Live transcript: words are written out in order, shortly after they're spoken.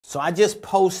So I just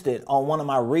posted on one of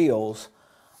my reels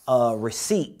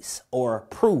receipts or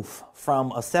proof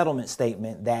from a settlement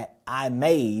statement that I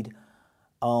made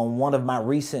on one of my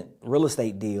recent real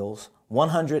estate deals,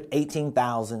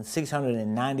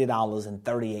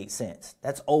 $118,690.38.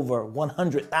 That's over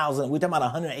 $100,000. We're talking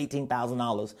about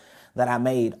 $118,000 that I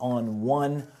made on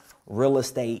one real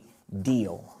estate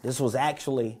deal. This was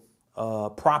actually a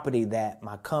property that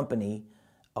my company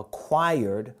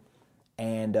acquired,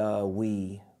 and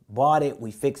we bought it,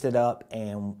 we fixed it up,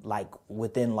 and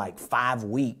within 5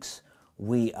 weeks,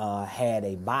 we had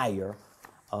a buyer,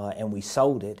 and we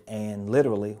sold it, and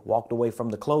literally walked away from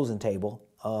the closing table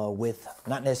with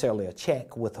not necessarily a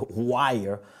check, with a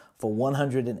wire for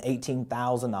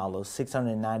 $118,000,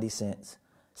 690 cents,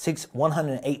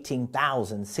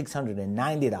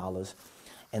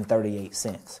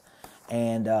 $118,690.38.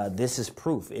 And this is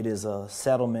proof. It is a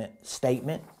settlement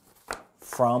statement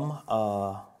from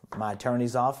my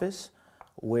attorney's office,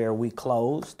 where we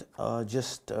closed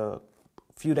just a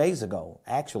few days ago.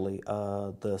 Actually,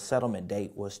 the settlement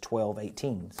date was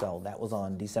 12/18, so that was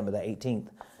on December the 18th.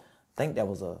 I think that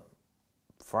was a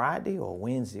Friday or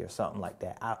Wednesday or something like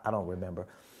that. I don't remember.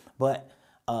 But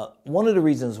one of the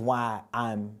reasons why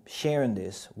I'm sharing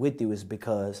this with you is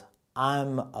because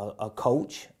I'm a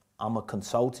coach. I'm a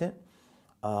consultant.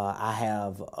 I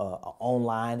have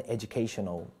online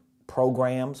educational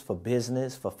programs for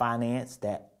business, for finance,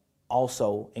 that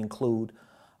also include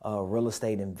real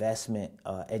estate investment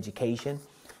education.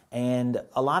 And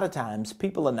a lot of times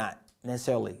people are not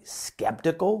necessarily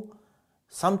skeptical.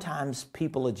 Sometimes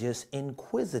people are just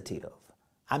inquisitive.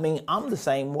 I mean, I'm the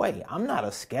same way. I'm not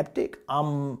a skeptic.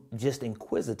 I'm just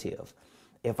inquisitive.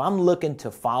 If I'm looking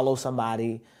to follow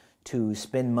somebody, to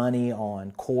spend money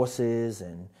on courses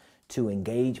and to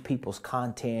engage people's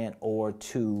content, or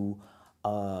to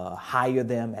hire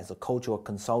them as a coach or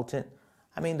consultant,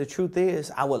 I mean, the truth is,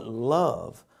 I would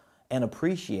love and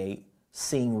appreciate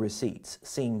seeing receipts,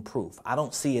 seeing proof. I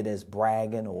don't see it as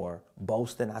bragging or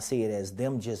boasting. I see it as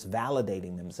them just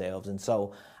validating themselves. And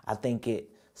so I think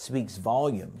it speaks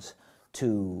volumes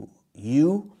to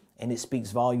you, and it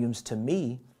speaks volumes to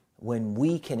me when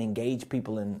we can engage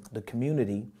people in the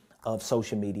community of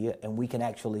social media and we can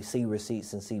actually see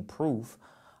receipts and see proof.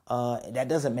 That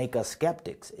doesn't make us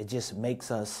skeptics. It just makes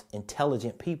us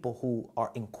intelligent people who are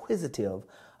inquisitive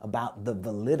about the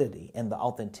validity and the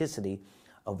authenticity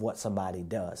of what somebody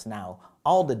does. Now,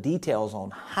 all the details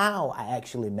on how I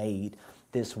actually made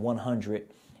this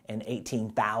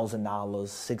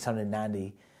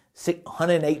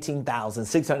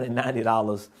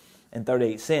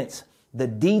 $118,690.38, the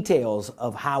details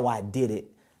of how I did it,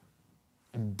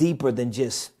 deeper than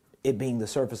just it being the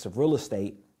surface of real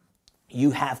estate,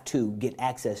 you have to get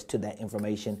access to that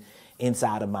information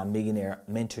inside of my Millionaire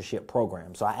Mentorship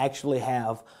Program. So I actually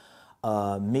have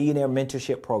a Millionaire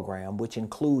Mentorship Program, which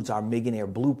includes our Millionaire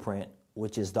Blueprint,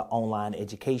 which is the online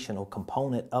educational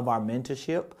component of our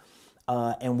mentorship.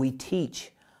 And we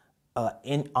teach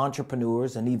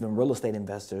entrepreneurs and even real estate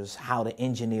investors how to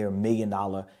engineer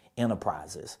million-dollar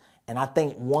enterprises. And I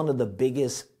think one of the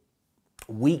biggest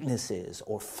weaknesses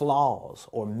or flaws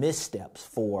or missteps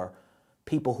for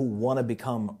people who want to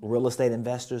become real estate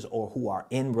investors or who are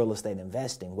in real estate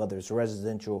investing, whether it's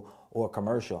residential or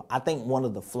commercial, I think one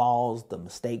of the flaws, the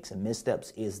mistakes and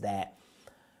missteps is that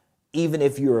even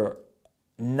if you're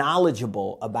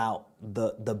knowledgeable about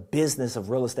the business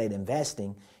of real estate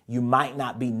investing, you might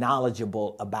not be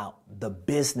knowledgeable about the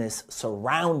business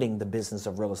surrounding the business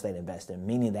of real estate investing,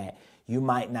 meaning that you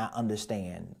might not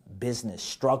understand business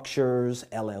structures,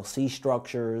 LLC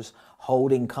structures,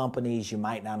 holding companies. You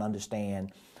might not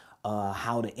understand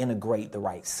how to integrate the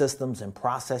right systems and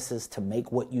processes to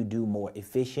make what you do more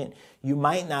efficient. You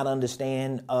might not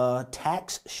understand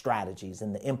tax strategies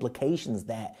and the implications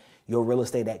that your real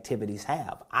estate activities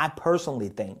have. I personally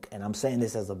think, and I'm saying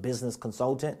this as a business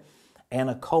consultant and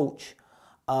a coach,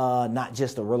 not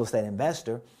just a real estate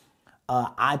investor,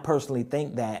 I personally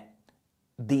think that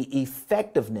the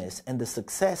effectiveness and the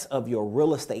success of your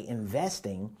real estate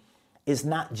investing is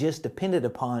not just dependent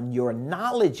upon your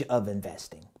knowledge of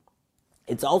investing.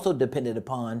 It's also dependent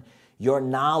upon your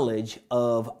knowledge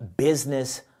of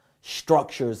business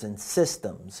structures and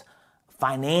systems,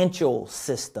 financial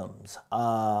systems,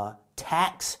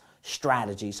 tax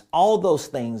strategies. All those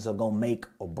things are going to make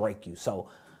or break you. So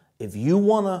if you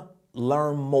want to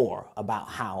learn more about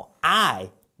how I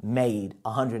made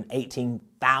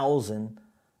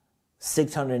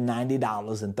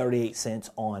 $118,690.38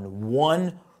 on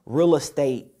one real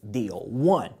estate deal.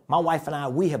 My wife and I,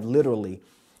 we have literally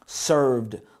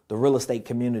served the real estate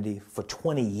community for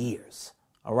 20 years.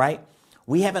 All right.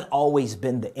 We haven't always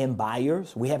been the end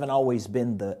buyers. We haven't always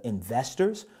been the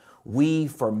investors. We,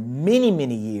 for many,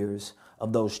 many years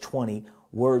of those 20,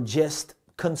 were just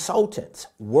consultants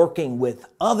working with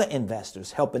other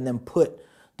investors, helping them put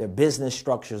their business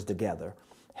structures together,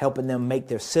 helping them make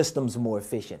their systems more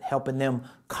efficient, helping them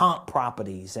comp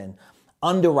properties and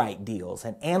underwrite deals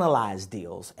and analyze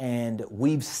deals. And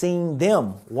we've seen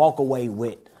them walk away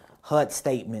with HUD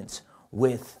statements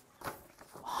with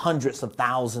hundreds of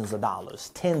thousands of dollars,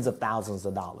 tens of thousands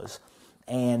of dollars.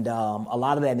 And a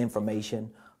lot of that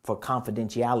information, for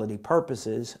confidentiality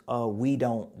purposes, we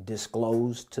don't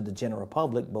disclose to the general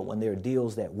public. But when there are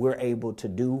deals that we're able to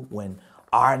do, when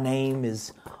our name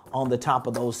is on the top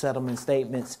of those settlement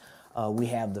statements, we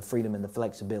have the freedom and the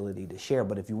flexibility to share.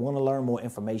 But if you want to learn more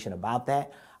information about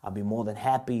that, I'll be more than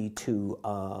happy to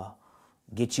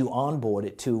get you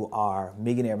onboarded to our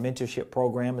Millionaire Mentorship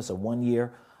Program. It's a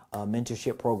one-year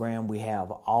mentorship program. We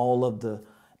have all of the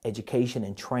education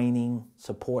and training,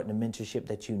 support, and mentorship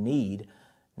that you need,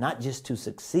 not just to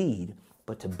succeed,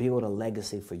 but to build a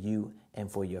legacy for you and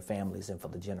for your families and for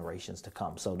the generations to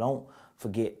come. So don't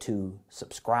forget to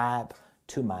subscribe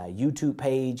to my YouTube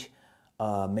page.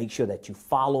 Make sure that you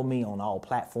follow me on all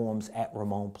platforms at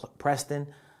Ramon Preston.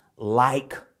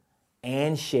 Like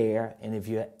and share, and if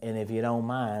you don't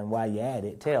mind, while you're at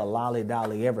it, tell Lolly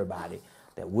Dolly everybody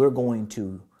that we're going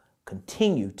to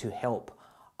continue to help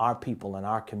our people in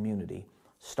our community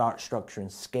start, structure,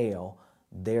 and scale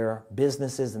their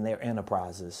businesses and their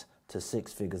enterprises to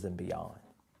 6 figures and beyond.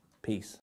 Peace.